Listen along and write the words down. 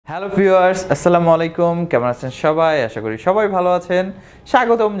Hello viewers, আসসালামু আলাইকুম। কেমন আছেন সবাই? আশা করি সবাই ভালো আছেন।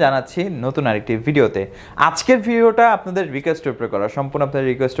 স্বাগতম জানাচ্ছি নতুন আরেকটি ভিডিওতে। আজকের ভিডিওটা আপনাদের রিকোয়েস্টের উপরে করা, সম্পূর্ণ আপনাদের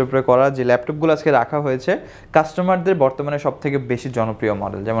রিকোয়েস্টের উপরে করা। যে ল্যাপটপগুলো আজকে রাখা হয়েছে কাস্টমারদের বর্তমানে সবথেকে বেশি জনপ্রিয়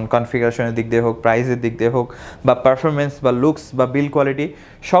মডেল, যেমন কনফিগারেশনের দিক দিয়ে হোক, প্রাইসের দিক দিয়ে হোক, বা পারফরমেন্স বা লুকস বা বিল কোয়ালিটি,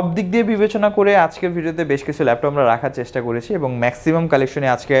 সব দিক দিয়ে বিবেচনা করে আজকের ভিডিওতে বেশ কিছু ল্যাপটপ আমরা রাখার চেষ্টা করেছি এবং ম্যাক্সিমাম কালেকশনে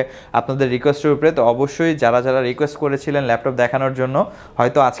আজকে আপনাদের রিকোয়েস্টের উপরে। তো অবশ্যই যারা যারা রিকোয়েস্ট করেছিলেন ল্যাপটপ দেখানোর জন্য,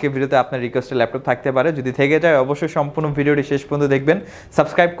 হয়তো আজকের ভিডিওতে আপনার রিকোয়েস্টের ল্যাপটপ থাকতে পারে। যদি থেকে যায় অবশ্যই সম্পূর্ণ ভিডিওটি শেষ পর্যন্ত দেখবেন।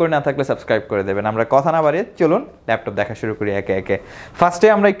 সাবস্ক্রাইব করে না থাকলে সাবস্ক্রাইব করে দেবেন। আমরা কথা না বাড়িয়ে চলুন ল্যাপটপ দেখা শুরু করি একে একে। ফার্স্টে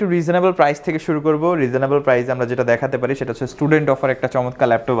আমরা একটু রিজনেবল প্রাইস থেকে শুরু করব। রিজনেবল প্রাইস আমরা যেটা দেখাতে পারি সেটা হচ্ছে স্টুডেন্ট অফার একটা চমৎকার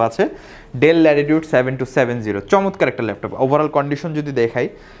ল্যাপটপ আছে, ডেল ল্যাটিটিউড 7270। চমৎকার একটা ল্যাপটপ। ওভারঅল কন্ডিশন যদি দেখাই,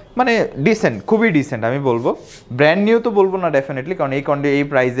 মানে ডিসেন্ট, খুবই ডিসেন্ট আমি বলবো। ব্র্যান্ড নিউ তো বলবো না ডেফিনেটলি, কারণ এই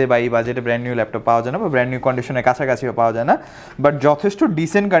প্রাইসে বা এই বাজেটে ব্র্যান্ড নিউ ল্যাপটপ পাওয়া যায় না, বা ব্র্যান্ড নিউ কন্ডিশনের কাছাকাছিও পাওয়া যায় না। বাট যথেষ্ট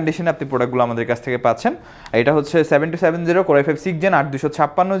ডিসেন্ট কন্ডিশনে আপনি প্রোডাক্টগুলো আমাদের কাছ থেকে পাচ্ছেন। এটা হচ্ছে 7270 Core i5 6 Gen 8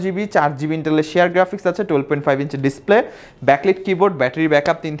 256 GB, 4 GB ইন্টেলের শেয়ার গ্রাফিক্স আছে, 12.5 inch display, backlit keyboard, battery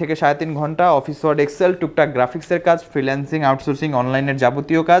backup 3 থেকে 3.5 ঘন্টা, অফিস ওয়ার্ড এক্সেল, টুকটাক গ্রাফিক্সের কাজ, ফ্রিল্যান্সিং, আউটসোর্সিং, অনলাইনের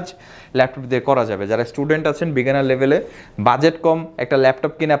যাবতীয় কাজ ল্যাপটপ দিয়ে করা যাবে। যারা স্টুডেন্ট আছেন, বিগিনার লেভেলে, বাজেট কম, একটা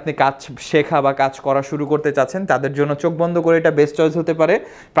ল্যাপটপ কিনে আপনি কাজ শেখা বা কাজ করা শুরু করতে চাচ্ছেন, তাদের জন্য চোখ বন্ধ করে এটা বেস্ট চয়েস হতে পারে।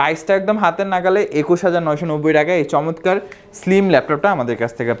 প্রাইসটা একদম হাতের নাগালে 21,990 টাকায় এই চমৎকার স্লিম ল্যাপটপটা আমাদের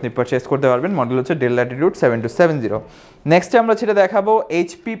কাছ থেকে আপনি পারচেস করতে পারবেন। মডেল হচ্ছে ডেল ল্যাটিটিউড 7270। নেক্সটে আমরা সেটা দেখাবো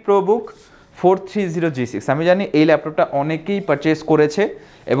এইচপি প্রোবুক 430G6। আমি জানি এই ল্যাপটপটা অনেকেই পারচেস করেছে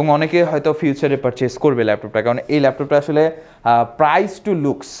এবং অনেকে হয়তো ফিউচারে পারচেস করবে ল্যাপটপটা, কারণ এই ল্যাপটপটা আসলে প্রাইস টু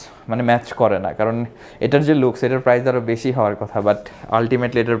লুকস মানে ম্যাচ করে না। কারণ এটার যে লুকস, এটার প্রাইস আরও বেশি হওয়ার কথা, বাট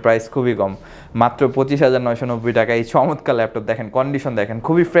আলটিমেটলি এটার প্রাইস খুবই কম, মাত্র 25,990 টাকা। এই চমৎকার ল্যাপটপ দেখেন, কন্ডিশন দেখেন,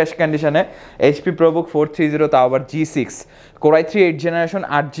 খুবই ফ্রেশ কন্ডিশনে। এইচপি প্রোবুক 430, তাও আবার G6, Core i3 8th generation,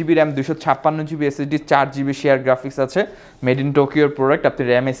 8 GB RAM, 256 GB SSD, 4 GB share graphics আছে, মেড ইন টোকিওর প্রোডাক্ট। আপনি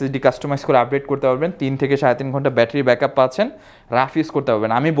র্যাম SSD কাস্টমাইজ করে আপডেট করতে পারবেন, 3 থেকে 3.5 ঘন্টা ব্যাটারি ব্যাকআপ পাচ্ছেন, রাফ ইউজ করতে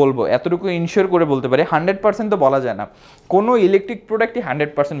পারবেন। আমি বলবো, এতটুকু ইনশিওর করে বলতে পারি, 100% তো বলা যায় না, কোনো ইলেকট্রিক প্রোডাক্টই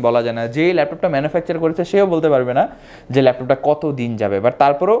 100% বলা যায় না। যে ল্যাপটপটা ম্যানুফ্যাকচার করেছে সেও বলতে পারবে না যে ল্যাপটপটা কত দিন যাবে, বাট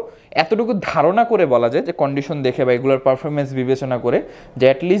তারপরেও এতটুকু ধারণা করে বলা যায় যে কন্ডিশন দেখে বা এগুলোর পারফরমেন্স বিবেচনা করে যে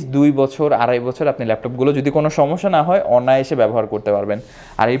অ্যাটলিস্ট 2 বছর 2.5 বছর আপনি ল্যাপটপগুলো যদি কোনো সমস্যা না হয় অনায়াসে ব্যবহার করতে পারবেন।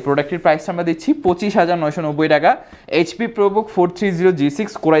 আর এই প্রোডাক্টের প্রাইস আমরা দিচ্ছি 25,990 টাকা। HP ProBook 430G6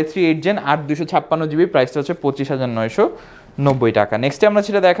 Core i3 8th Gen 8 256 GB, প্রাইসটা হচ্ছে 25,990 টাকা। নেক্সটে আমরা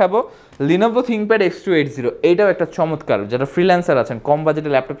সেটা দেখাবো Lenovo ThinkPad X280। এইটাও একটা চমৎকার, যারা ফ্রিল্যান্সার আছেন, কম বাজেটে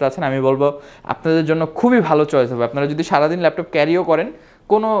ল্যাপটপটা আছেন, আমি বলবো আপনাদের জন্য খুবই ভালো চয়েস হবে। আপনারা যদি সারাদিন ল্যাপটপ ক্যারিও করেন,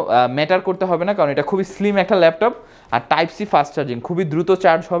 কোনো ম্যাটার করতে হবে না, কারণ এটা খুবই স্লিম একটা ল্যাপটপ। আর টাইপ সি ফাস্ট চার্জিং, খুবই দ্রুত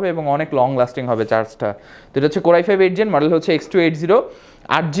চার্জ হবে এবং অনেক লং লাস্টিং হবে চার্জটা। তো এটা হচ্ছে Core i5 8th Gen, model হচ্ছে X280,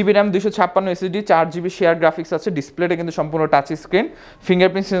 8 GB RAM, 256 SSD, 4 GB share graphics আছে, ডিসপ্লেটা কিন্তু সম্পূর্ণ টাচ স্ক্রিন,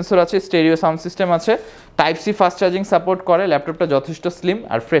 ফিঙ্গারপ্রিন্ট সেন্সর আছে, স্টেরিও সাউন্ড সিস্টেম আছে, type C fast charging support করে। ল্যাপটপটা যথেষ্ট স্লিম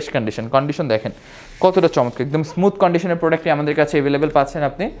আর ফ্রেশ কন্ডিশন দেখেন কতটা চমৎকার, একদম স্মুথ কন্ডিশনের প্রোডাক্টই আমাদের কাছে অ্যাভেলেবেল পাচ্ছেন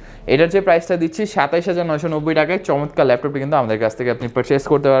আপনি। এটার যে প্রাইসটা দিচ্ছি 27,990 টাকায়, চমৎকার ল্যাপটপটি কিন্তু আমাদের কাছ থেকে আপনি পারচেস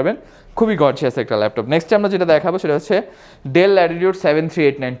করতে পারবেন। খুবই গর্জিয়াস একটা ল্যাপটপ। নেক্সট আমরা যেটা দেখাবো সেটা হচ্ছে ডেল ল্যাটিটিউড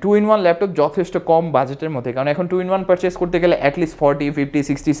 7389, 2-in-1 ল্যাপটপ, যথেষ্ট কম বাজেটের মধ্যে, কারণ এখন 2-in-1 পারচেস করতে গেলে অ্যাটলিস্ট 40, 50,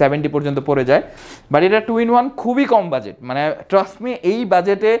 60, 70 পর্যন্ত পড়ে যায়। বাট এটা 2-in-1 খুবই কম বাজেট, মানে ট্রাস্ট মি, এই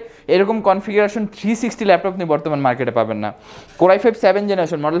বাজেটে এরকম কনফিগারেশন 360 ল্যাপটপ আপনি বর্তমান মার্কেটে পাবেন না। Core i5 7th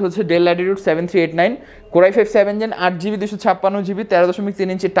generation, model হচ্ছে del Latitude 7389, Core i5 7th Gen 8 GB 256 GB, 13.3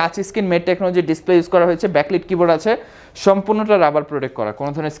 ইঞ্চি touch screen, made technology display use করা হয়েছে, ব্যাকলিট কিবোর্ড আছে, সম্পূর্ণটা রাবার প্রোটেক্ট করা, কোনো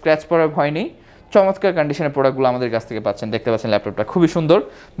ধরনের স্ক্র্যাচ পড়ার ভয় নেই। চমৎকার কন্ডিশনের প্রোডাক্টগুলো আমাদের কাছ থেকে পাচ্ছেন, দেখতে পাচ্ছেন ল্যাপটপটা খুবই সুন্দর।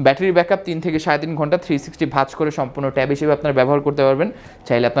 ব্যাটারি ব্যাকআপ 3 থেকে 3.5 ঘন্টা, 360 ভাঁজ করে সম্পূর্ণ ট্যাব হিসেবে আপনারা ব্যবহার করতে পারবেন,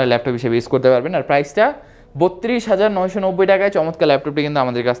 চাইলে আপনার ল্যাপটপ হিসেবে ইউজ করতে পারবেন। আর প্রাইসটা 32,990 টাকায় চমৎকার ল্যাপটপটি কিন্তু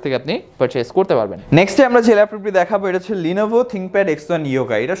আমাদের কাছ থেকে আপনি পারচেস করতে পারবেন। নেক্সটে আমরা যে ল্যাপটপটি দেখাবো এটা হচ্ছে Lenovo ThinkPad X1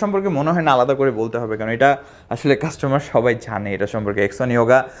 Yoga। এটা সম্পর্কে মনে হয় না আলাদা করে বলতে হবে, কারণ এটা আসলে কাস্টমার সবাই জানে এটা সম্পর্কে। X1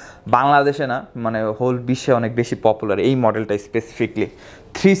 Yoga বাংলাদেশে না, মানে হোল বিশ্বে অনেক বেশি পপুলার এই মডেলটা স্পেসিফিকলি।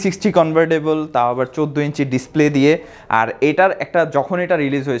 360 কনভার্টেবল, তাও আবার 14 ইঞ্চি ডিসপ্লে দিয়ে। আর এটার একটা, যখন এটা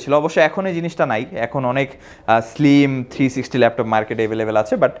রিলিজ হয়েছিল, অবশ্যই এখন এই জিনিসটা নাই, এখন অনেক স্লিম 360 ল্যাপটপ মার্কেটে অ্যাভেলেবেল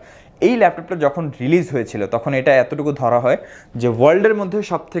আছে, বাট এই ল্যাপটপটা যখন রিলিজ হয়েছিল তখন এটা এতটুকু ধরা হয় যে ওয়ার্ল্ডের মধ্যে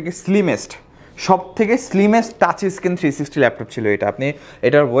সবথেকে স্লিমেস্ট টাচ স্ক্রিন 360 ল্যাপটপ ছিল এটা। আপনি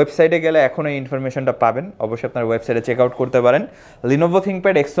এটার ওয়েবসাইটে গেলে এখন এই ইনফরমেশনটা পাবেন, অবশ্যই আপনার ওয়েবসাইটে চেক আউট করতে পারেন। Lenovo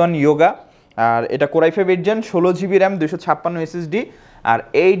ThinkPad X1 Yoga, আর এটা Core i5 8th Gen, 16 GB RAM, 256 SSD, আর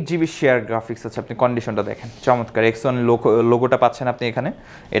 8GB শেয়ার গ্রাফিক্স আছে, আপনি কন্ডিশনটা দেখেন চমৎকার, X1 লোগোটা পাচ্ছেন আপনি এখানে,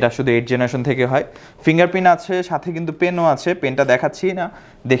 এটা শুধু 8 জেনারেশন থেকে হয়। ফিঙ্গারপ্রিন্ট আছে, সাথে কিন্তু পেনও আছে, পেনটা দেখাচ্ছি না,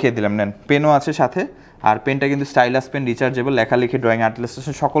 দেখিয়ে দিলাম, নেন পেনও আছে সাথে। আর পেনটা কিন্তু স্টাইলাস পেন, রিচার্জেবল, লেখালেখি, ড্রয়িং, আর্ট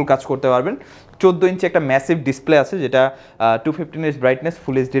ইলাস্ট্রেশন সকল কাজ করতে পারবেন। 14 ইঞ্চি একটা ম্যাসিভ ডিসপ্লে আছে, যেটা 215 ব্রাইটনেস,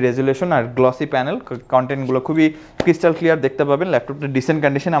 ফুল এইচডি রেজুলেশন আর গ্লসি প্যানেল, কন্টেন্টগুলো খুবই ক্রিস্টাল ক্লিয়ার দেখতে পাবেন। ল্যাপটপটা ডিসেন্ট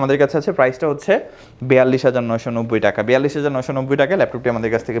কন্ডিশন আমাদের কাছে আছে, প্রাইসটা হচ্ছে 42,990 টাকা। 42,990 টাকায় ল্যাপটপটি আমাদের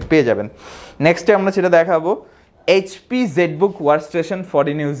কাছ থেকে পেয়ে যাবেন। নেক্সটে আমরা যেটা দেখাবো HP ZBook workstation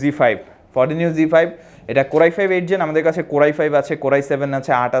 14U-Z5। 14U-Z5 এটা কোরাই 5 8 জেন, আমাদের কাছে কোরাই 5 আছে, কোরাই 7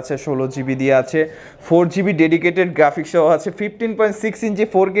 আছে, 8 আছে, 16GB দিয়ে আছে, 4GB ডেডিকেটেড গ্রাফিক্স সহ আছে, 15.6 ইঞ্চি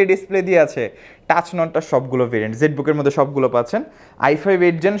 4K ডিসপ্লে দিয়ে আছে। টাচ নটটা সবগুলো ভেরিয়েন্ট, জেডবুকের মধ্যে সবগুলো পাচ্ছেন। i5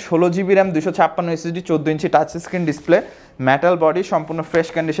 8 gen, 16GB RAM, 256 SSD, 14 ইঞ্চি touch screen display, metal body, সম্পূর্ণ ফ্রেশ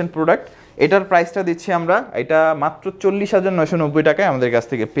কন্ডিশন প্রোডাক্ট। এটার প্রাইসটা দিচ্ছি আমরা, এটা মাত্র 40,990 টাকায় আমাদের কাছ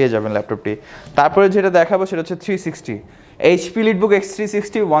থেকে পেয়ে যাবেন ল্যাপটপটি। তারপরে যেটা দেখাবো সেটা হচ্ছে 360 HP EliteBook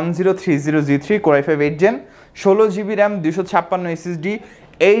X360 1030G3 core i 5 8 gen, 16GB RAM, 256 SSD,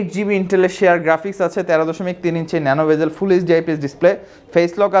 8GB ইন্টেলের শেয়ার গ্রাফিক্স আছে, 13.3 ইঞ্চি ন্যানো বেজেল, full HD IPS display,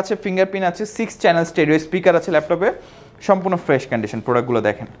 face lock আছে, ফিঙ্গারপ্রিন্ট আছে, 6 চ্যানেল স্টেরিও স্পিকার আছে ল্যাপটপে, সম্পূর্ণ ফ্রেশ কন্ডিশন। প্রোডাক্টগুলো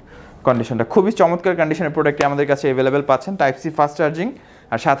দেখেন, কন্ডিশনটা খুবই চমৎকার কন্ডিশনের প্রোডাক্টটি আমাদের কাছে অ্যাভেলেবেল পাচ্ছেন। টাইপ-C ফাস্ট চার্জিং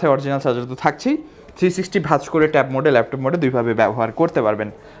আর সাথে অরিজিনাল চার্জার তো থাকছেই। 360 ভাঁজ করে ট্যাব মোডে, ল্যাপটপ মোডে দুইভাবে ব্যবহার করতে পারবেন।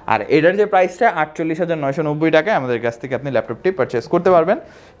 আর এটার যে প্রাইসটা 48,990 টাকায় আমাদের কাছ থেকে আপনি ল্যাপটপটি পারচেস করতে পারবেন।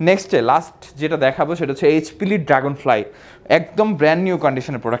 নেক্সটে লাস্ট যেটা দেখাবো সেটা হচ্ছে HP ড্রাগন ফ্লাই, একদম ব্র্যান্ড নিউ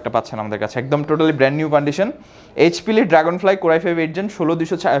কন্ডিশনের প্রোডাক্টটা পাচ্ছেন আমাদের কাছে, একদম totally brand new condition. HP dragon fly core i 5 8 gen,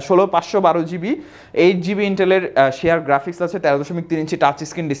 16512GB, 8GB ইন্টেলের শেয়ার গ্রাফিক্স আছে, 13.3 ইঞ্চি টাচ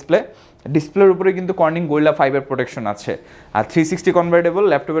স্ক্রিন ডিসপ্লে, ডিসপ্লের উপরে কিন্তু কর্নিং গোরিলা 5 প্রোটেকশন আছে। আর 360 কনভার্টেবল,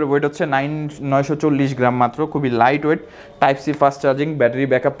 ল্যাপটপের ওয়েট হচ্ছে 940 গ্রাম মাত্র, খুবই light weight. টাইপ-C fast charging, battery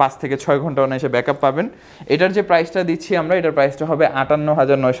backup 5 থেকে 6 ঘন্টা অনায়াসে ব্যাকআপ পাবেন। এটার যে প্রাইসটা দিচ্ছি আমরা, এটার প্রাইসটা হবে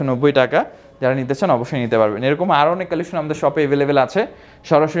 58,990 টাকা। যারা নিতে চান অবশ্যই নিতে পারবেন। এরকম আরও অনেক কালেকশন আমাদের শপে অ্যাভেলেবেল আছে,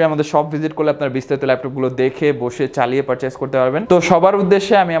 সরাসরি আমাদের শপ ভিজিট করলে আপনার বিস্তারিত ল্যাপটপগুলো দেখে বসে চালিয়ে পারচেস করতে পারবেন। তো সবার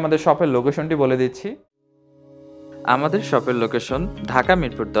উদ্দেশ্যে আমি আমাদের শপের লোকেশনটি বলে দিচ্ছি। আমাদের শপের লোকেশন ঢাকা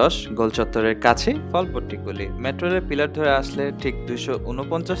মিরপুর 10 গোলচত্বরের কাছে ফলপট্টি গলি। মেট্রো রেল পিলার ধরে আসলে ঠিক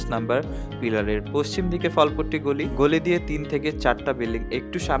 249 নাম্বার পিলারের পশ্চিম দিকে ফলপট্টি গলি। গলি দিয়ে 3 থেকে 4টা বিল্ডিং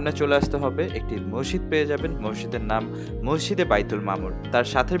একটু সামনে চলে আসতে হবে, একটি মসজিদ পেয়ে যাবেন, মসজিদের নাম মসজিদে বাইতুল মামুর। তার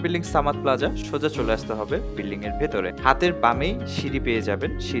সাথের বিল্ডিং সামাদ প্লাজা, সোজা চলে আসতে হবে বিল্ডিং এর ভেতরে। হাতের বামেই সিঁড়ি পেয়ে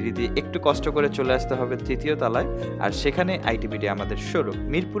যাবেন, সিঁড়ি দিয়ে একটু কষ্ট করে চলে আসতে হবে 3য় তলায়, আর সেখানে আইটিবিডি আমাদের শোরুম।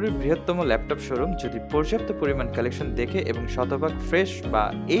 মিরপুরের বৃহত্তম ল্যাপটপ শোরুম। যদি পর্যাপ্ত পরিমাণ দেখে এবং শতভাগ ফ্রেশ বা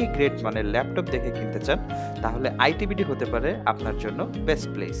এই গ্রেড মানের ল্যাপটপ দেখে কিনতে চান, তাহলে আইটিবিডি হতে পারে আপনার জন্য বেস্ট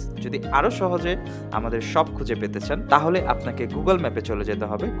প্লেস। যদি আরো সহজে আমাদের শপ খুঁজে পেতে চান, তাহলে আপনাকে গুগল ম্যাপে চলে যেতে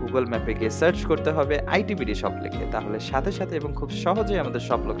হবে। গুগল ম্যাপে গিয়ে সার্চ করতে হবে আইটিবিডি শপ লিখে, তাহলে সাথে সাথে এবং খুব সহজেই আমাদের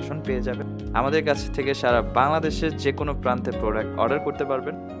শপ লোকেশন পেয়ে যাবেন। আমাদের কাছ থেকে সারা বাংলাদেশের যে কোনো প্রান্তে প্রোডাক্ট অর্ডার করতে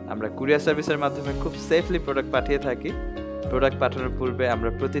পারবেন। আমরা কুরিয়ার সার্ভিসের মাধ্যমে খুব সেফলি প্রোডাক্ট পাঠিয়ে থাকি। প্রোডাক্ট পাঠানোর পূর্বে আমরা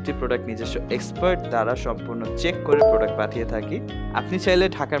প্রতিটি প্রোডাক্ট নিজস্ব এক্সপার্ট দ্বারা সম্পূর্ণ চেক করে প্রোডাক্ট পাঠিয়ে থাকি। আপনি চাইলে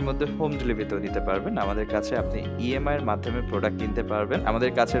ঢাকার মধ্যে হোম ডেলিভারিতেও দিতে পারবেন। আমাদের কাছে আপনি ইএমআই এর মাধ্যমে প্রোডাক্ট কিনতে পারবেন।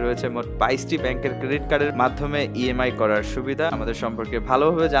 আমাদের কাছে রয়েছে মোট 22টি ব্যাংকের ক্রেডিট কার্ডের মাধ্যমে ইএমআই করার সুবিধা। আমাদের সম্পর্কে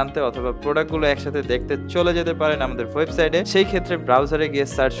ভালোভাবে জানতে অথবা প্রোডাক্টগুলো একসাথে দেখতে চলে যেতে পারেন আমাদের ওয়েবসাইটে। সেই ক্ষেত্রে ব্রাউজারে গিয়ে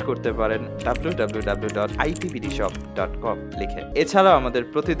সার্চ করতে পারেন www.itbdshop.com লিখে। এছাড়াও আমাদের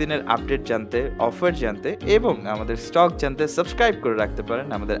প্রতিদিনের আপডেট জানতে, অফার জানতে এবং আমাদের স্টক জানতে সাবস্ক্রাইব করে রাখতে পারেন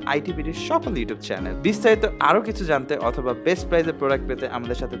আমাদের আইটিবিডির সকল ইউটিউব চ্যানেল। বিস্তারিত আরো কিছু জানতে অথবা বেস্ট প্রাইসে প্রোডাক্ট পেতে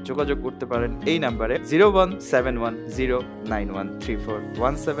আমাদের সাথে যোগাযোগ করতে পারেন এই নাম্বারে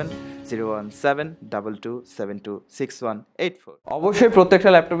 01710913417 01722726184। অবশ্যই প্রত্যেকটা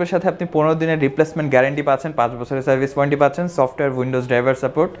ল্যাপটপের সাথে আপনি 15 দিনের রিপ্লেসমেন্ট গ্যারান্টি পাচ্ছেন, 5 বছরের সার্ভিস ওয়ারেন্টি পাচ্ছেন, software Windows driver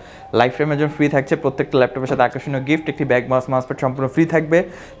support, life টাইমের জন্য ফ্রি থাকছে। প্রত্যেকটা ল্যাপটপের সাথে আকর্ষণীয় গিফট, একটি ব্যাগ, মাউসপ্যাড সম্পূর্ণ ফ্রি থাকবে।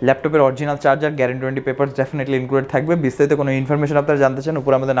 ল্যাপটপের original charger, guarantee warranty papers definitely included থাকবে। বিস্তারিত কোনো ইনফরমেশন আপনারা জানতে চান,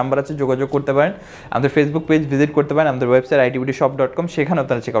 উপরে আমাদের নাম্বার আছে, যোগাযোগ করতে পারেন। আমাদের ফেসবুক পেজ ভিজিট করতে পারেন, আমাদের ওয়েবসাইট itbdshop.com, সেখানে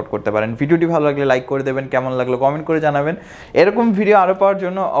আপনারা চেক আউট করতে পারেন। ভিডিওটি ভালো লাগলে লাইক করে দেবেন, কেমন লাগলো কমেন্ট করে জানাবেন। এরকম ভিডিও আরও পাওয়ার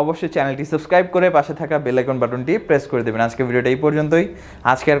জন্য অবশ্যই চ্যানেলটি সাবস্ক্রাইব করে পাশে থাকা বেল আইকন বাটনটি প্রেস করে দেবেন। আজকে ভিডিওটা এই পর্যন্তই।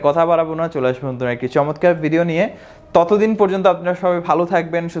 আজকে আর কথা বাড়াবো না, চলে আসবো নতুন একটি চমৎকার ভিডিও নিয়ে। ততদিন পর্যন্ত আপনারা সবাই ভালো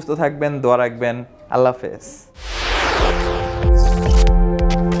থাকবেন, সুস্থ থাকবেন, দোয়া রাখবেন। আল্লাহ হাফেজ।